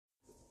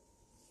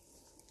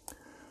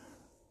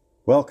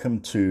Welcome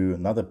to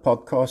another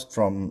podcast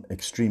from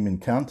Extreme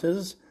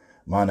Encounters.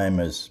 My name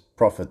is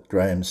Prophet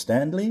Graham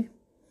Stanley,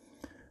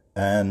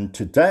 and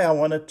today I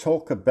want to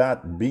talk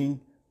about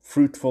being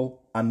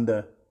fruitful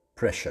under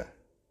pressure.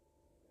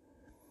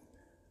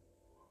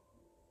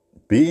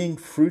 Being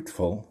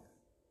fruitful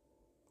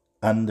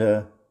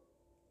under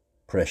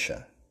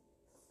pressure.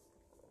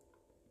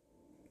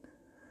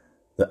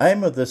 The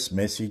aim of this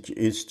message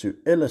is to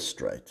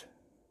illustrate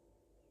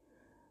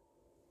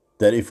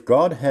that if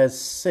God has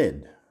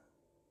said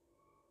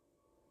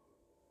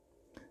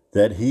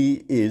that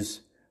He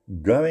is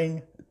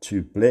going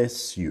to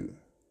bless you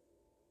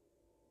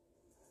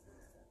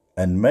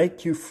and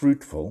make you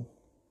fruitful,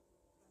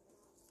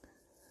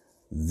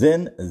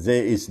 then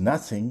there is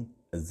nothing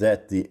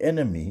that the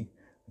enemy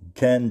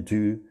can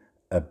do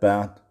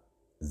about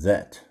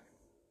that.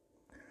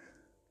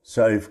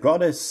 So if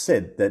God has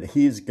said that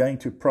He is going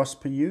to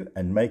prosper you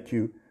and make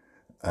you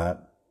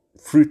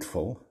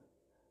fruitful,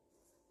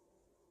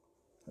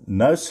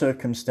 no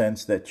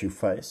circumstance that you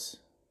face,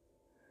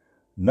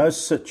 no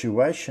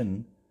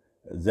situation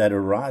that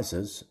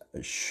arises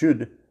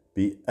should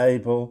be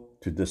able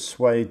to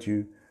dissuade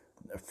you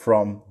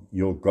from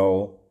your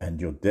goal and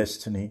your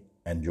destiny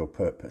and your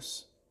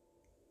purpose.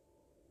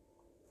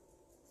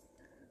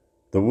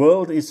 The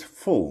world is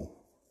full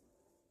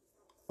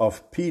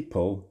of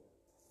people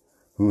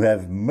who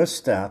have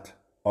missed out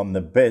on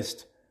the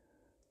best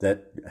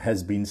that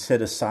has been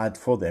set aside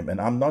for them. And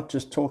I'm not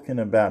just talking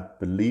about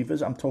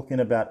believers, I'm talking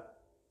about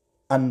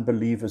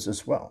unbelievers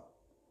as well.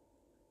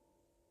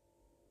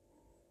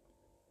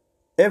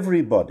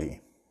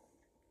 Everybody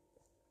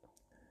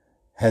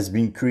has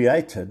been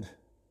created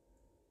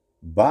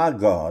by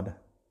God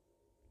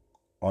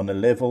on a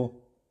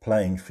level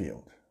playing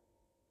field.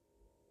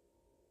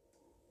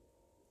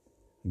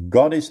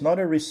 God is not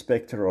a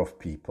respecter of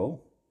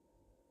people,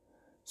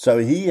 so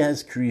He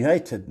has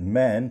created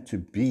man to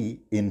be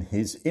in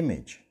His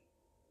image.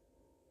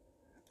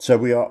 So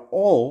we are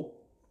all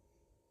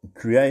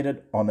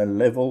created on a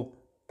level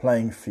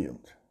playing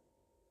field.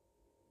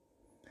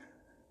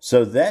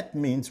 So that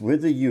means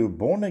whether you're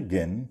born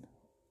again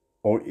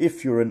or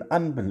if you're an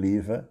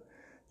unbeliever,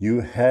 you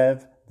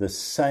have the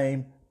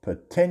same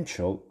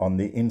potential on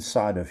the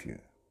inside of you.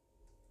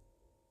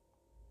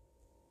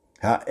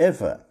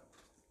 However,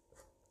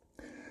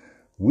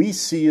 we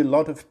see a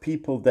lot of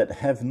people that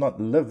have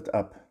not lived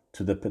up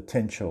to the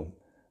potential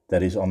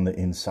that is on the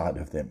inside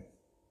of them.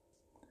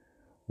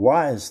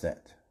 Why is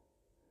that?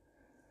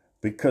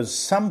 Because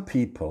some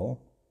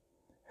people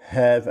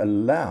have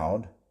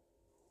allowed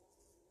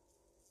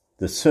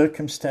the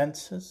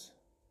circumstances,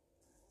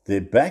 their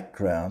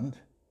background,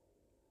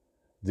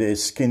 their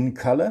skin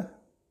color,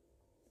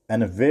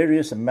 and a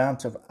various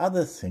amount of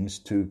other things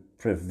to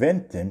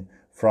prevent them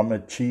from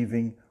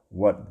achieving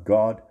what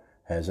God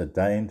has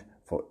ordained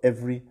for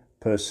every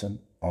person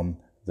on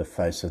the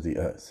face of the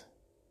earth.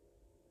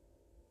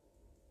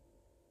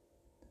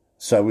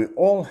 So we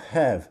all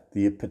have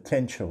the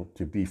potential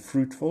to be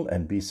fruitful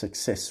and be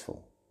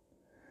successful.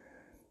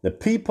 The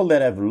people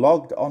that have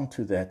logged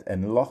onto that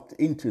and locked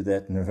into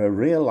that and have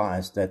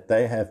realized that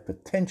they have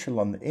potential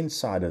on the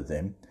inside of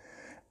them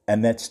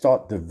and that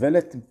start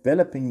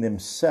developing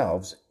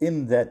themselves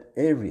in that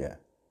area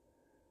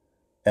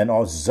and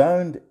are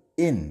zoned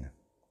in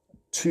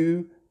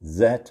to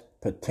that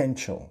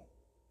potential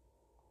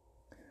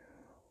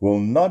will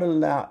not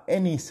allow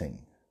anything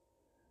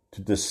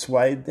to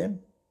dissuade them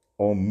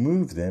or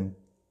move them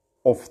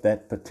off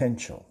that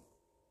potential.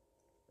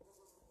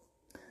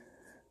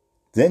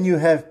 Then you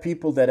have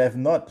people that have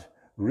not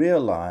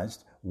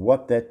realized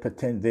what their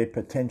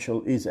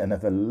potential is and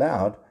have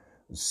allowed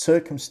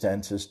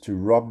circumstances to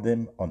rob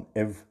them on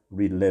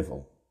every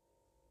level.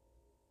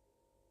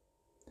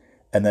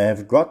 And they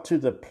have got to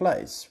the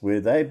place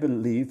where they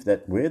believe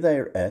that where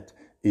they're at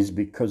is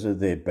because of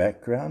their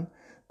background,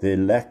 their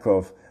lack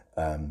of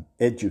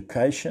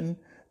education,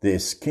 their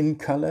skin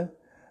color,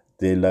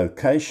 their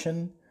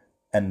location,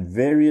 and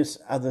various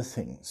other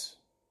things.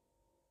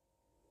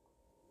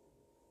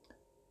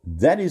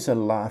 That is a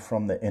lie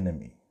from the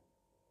enemy.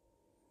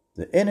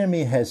 The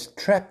enemy has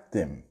trapped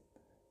them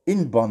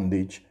in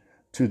bondage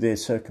to their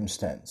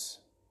circumstance.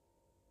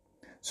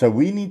 So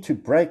we need to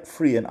break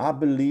free, and I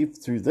believe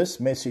through this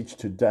message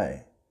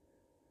today,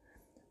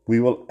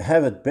 we will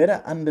have a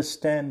better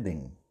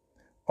understanding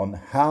on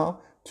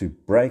how to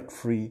break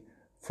free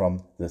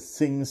from the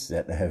things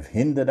that have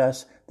hindered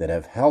us, that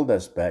have held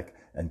us back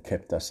and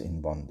kept us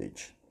in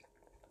bondage.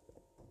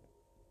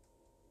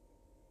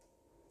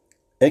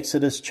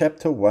 Exodus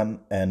chapter 1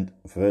 and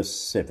verse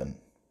 7.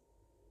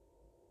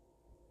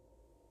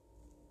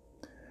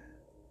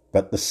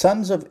 But the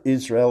sons of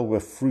Israel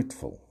were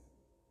fruitful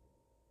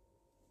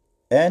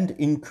and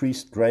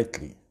increased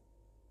greatly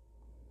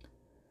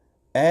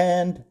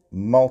and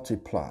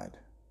multiplied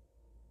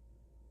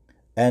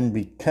and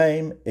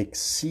became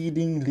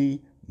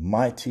exceedingly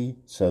mighty,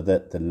 so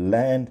that the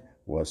land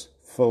was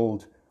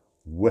filled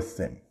with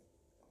them.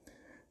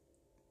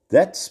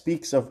 That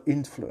speaks of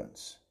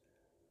influence.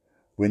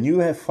 When you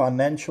have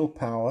financial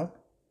power,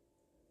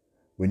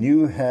 when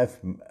you have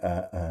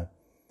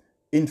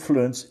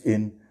influence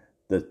in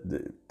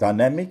the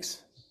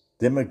dynamics,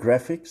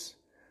 demographics,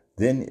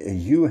 then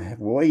you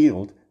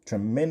wield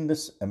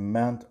tremendous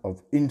amount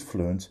of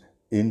influence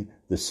in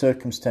the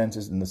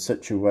circumstances and the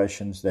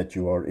situations that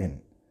you are in.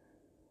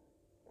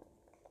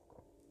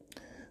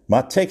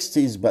 My text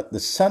is, but the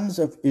sons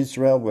of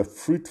Israel were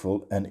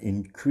fruitful and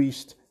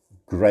increased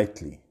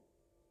greatly.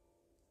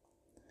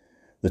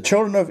 The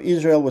children of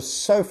Israel were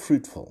so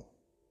fruitful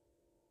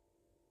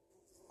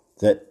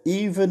that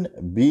even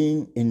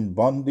being in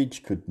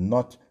bondage could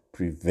not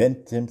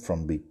prevent them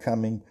from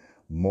becoming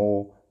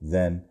more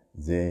than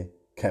their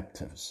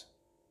captives.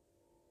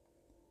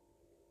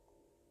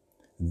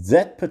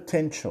 That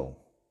potential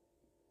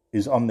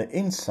is on the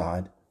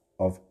inside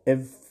of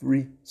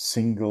every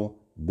single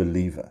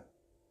believer.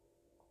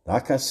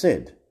 Like I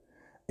said,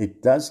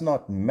 it does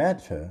not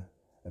matter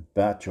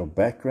about your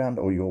background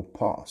or your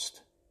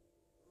past.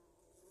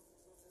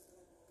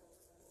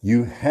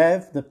 You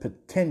have the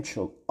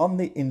potential on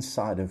the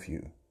inside of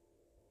you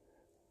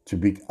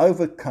to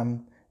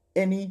overcome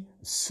any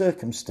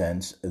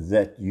circumstance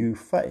that you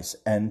face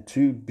and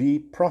to be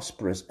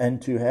prosperous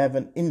and to have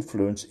an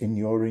influence in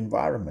your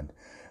environment.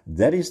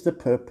 That is the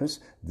purpose,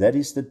 that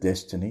is the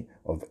destiny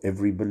of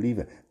every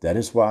believer. That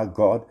is why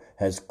God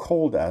has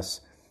called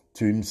us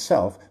to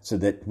Himself, so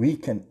that we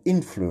can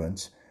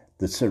influence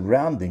the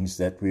surroundings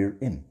that we're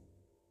in.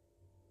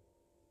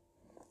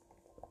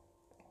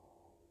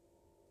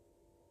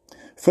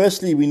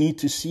 Firstly, we need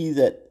to see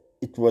that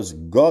it was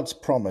God's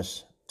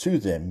promise to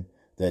them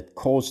that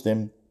caused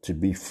them to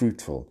be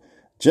fruitful,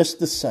 just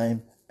the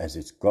same as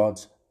it's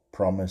God's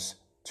promise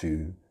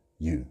to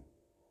you.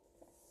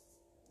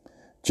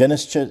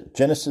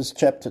 Genesis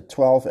chapter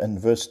 12 and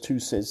verse 2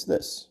 says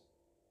this: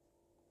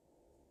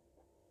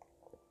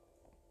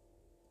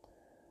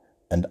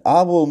 "And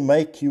I will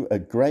make you a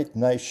great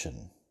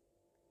nation,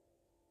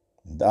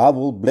 and I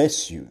will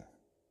bless you,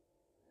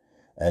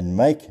 and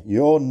make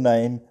your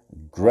name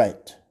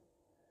great,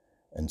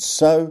 and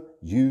so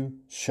you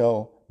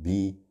shall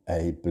be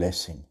a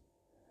blessing."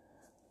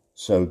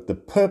 So the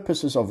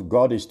purposes of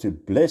God is to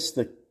bless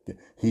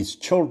His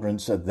children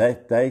so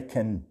that they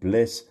can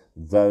bless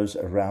those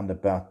around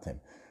about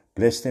them.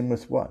 Bless them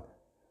with what?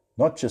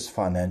 Not just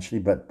financially,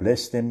 but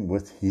bless them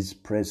with His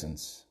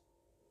presence.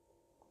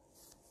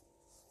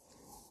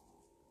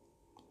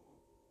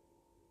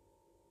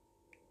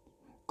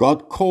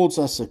 God calls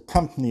us a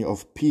company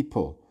of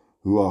people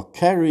who are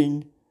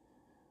carrying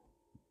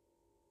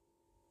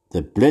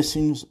the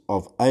blessings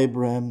of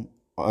Abraham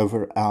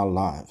over our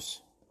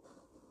lives.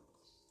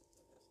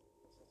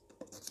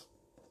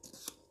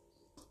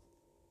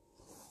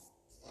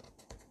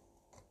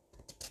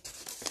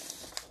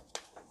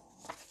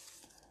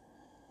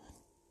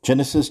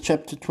 Genesis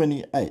chapter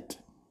 28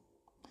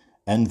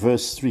 and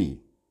verse 3.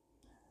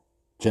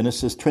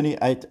 Genesis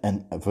 28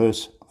 and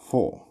verse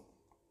 4.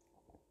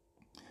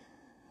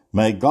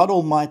 "May God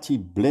Almighty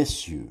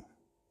bless you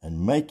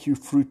and make you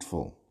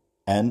fruitful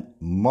and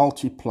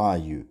multiply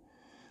you,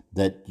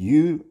 that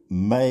you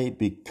may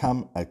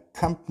become a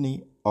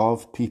company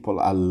of people."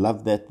 I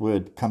love that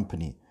word,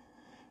 company.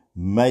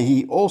 "May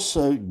He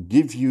also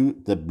give you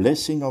the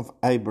blessing of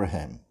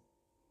Abraham,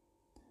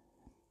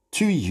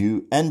 to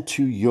you and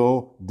to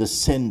your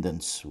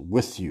descendants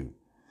with you,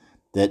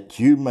 that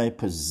you may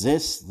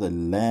possess the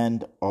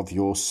land of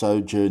your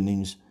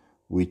sojournings,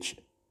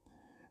 which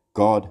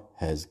God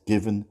has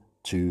given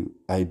to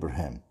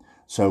Abraham."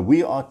 So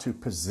we are to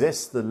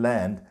possess the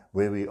land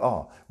where we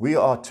are. We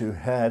are to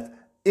have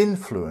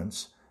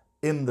influence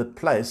in the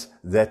place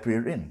that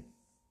we're in.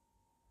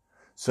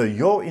 So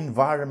your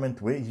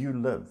environment where you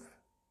live,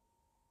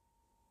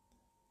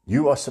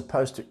 you are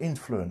supposed to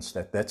influence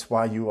that. That's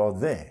why you are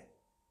there.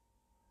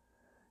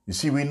 You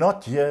see, we're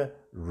not here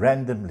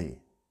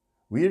randomly.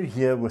 We're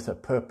here with a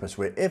purpose.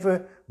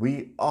 Wherever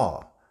we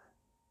are,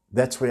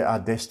 that's where our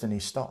destiny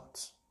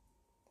starts.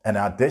 And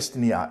our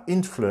destiny, our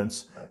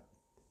influence,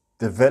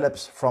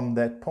 develops from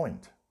that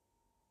point.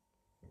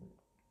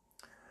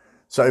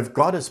 So if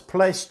God has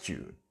placed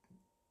you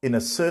in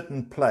a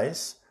certain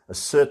place, a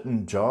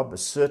certain job, a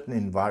certain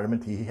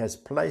environment, He has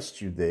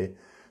placed you there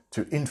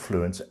to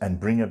influence and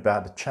bring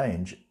about a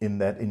change in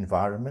that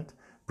environment,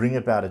 bring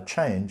about a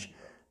change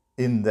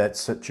in that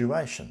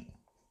situation,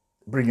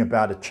 bring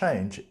about a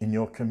change in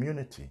your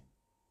community.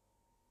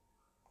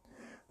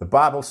 The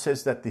Bible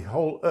says that the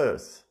whole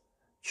earth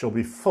shall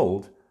be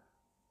filled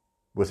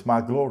with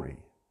my glory.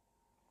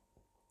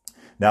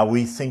 Now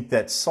we think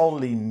that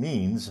solely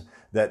means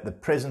that the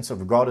presence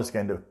of God is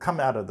going to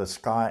come out of the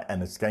sky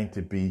and it's going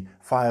to be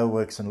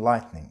fireworks and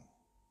lightning.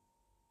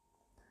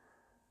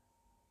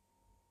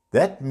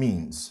 That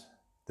means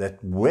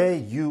that where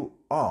you've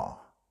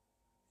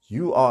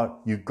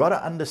got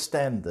to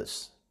understand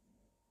this.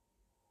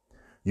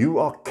 You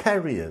are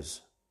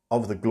carriers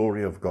of the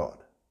glory of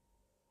God.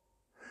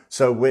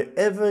 So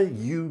wherever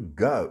you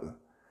go,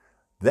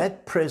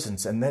 that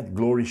presence and that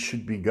glory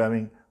should be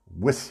going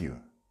with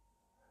you.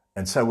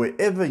 And so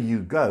wherever you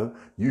go,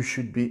 you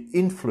should be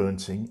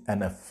influencing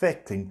and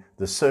affecting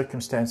the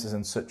circumstances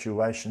and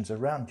situations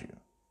around you.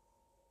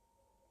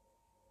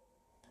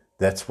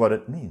 That's what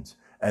it means.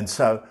 And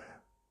so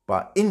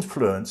by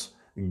influence,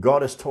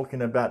 God is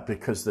talking about,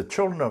 because the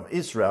children of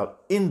Israel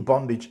in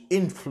bondage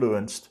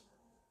influenced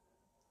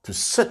to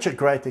such a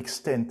great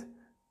extent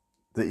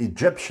the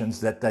Egyptians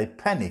that they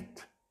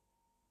panicked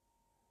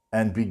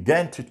and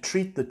began to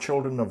treat the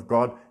children of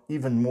God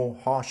even more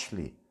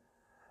harshly,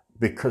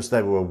 because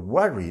they were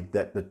worried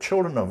that the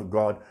children of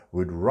God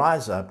would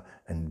rise up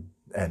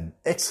and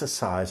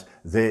exercise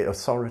their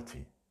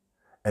authority.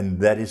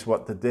 And that is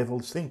what the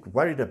devil's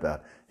worried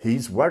about.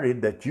 He's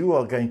worried that you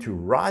are going to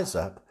rise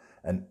up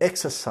and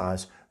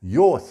exercise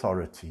your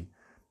authority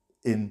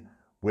in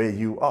where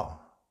you are.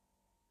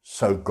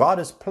 So God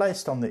has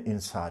placed on the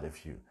inside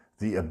of you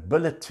the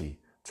ability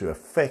to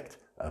affect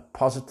a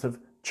positive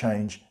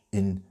change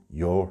in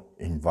your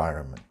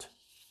environment.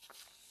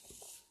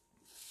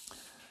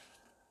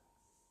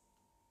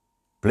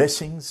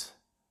 Blessings.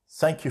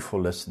 Thank you for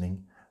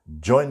listening.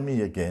 Join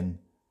me again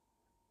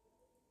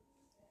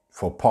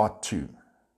for part 2.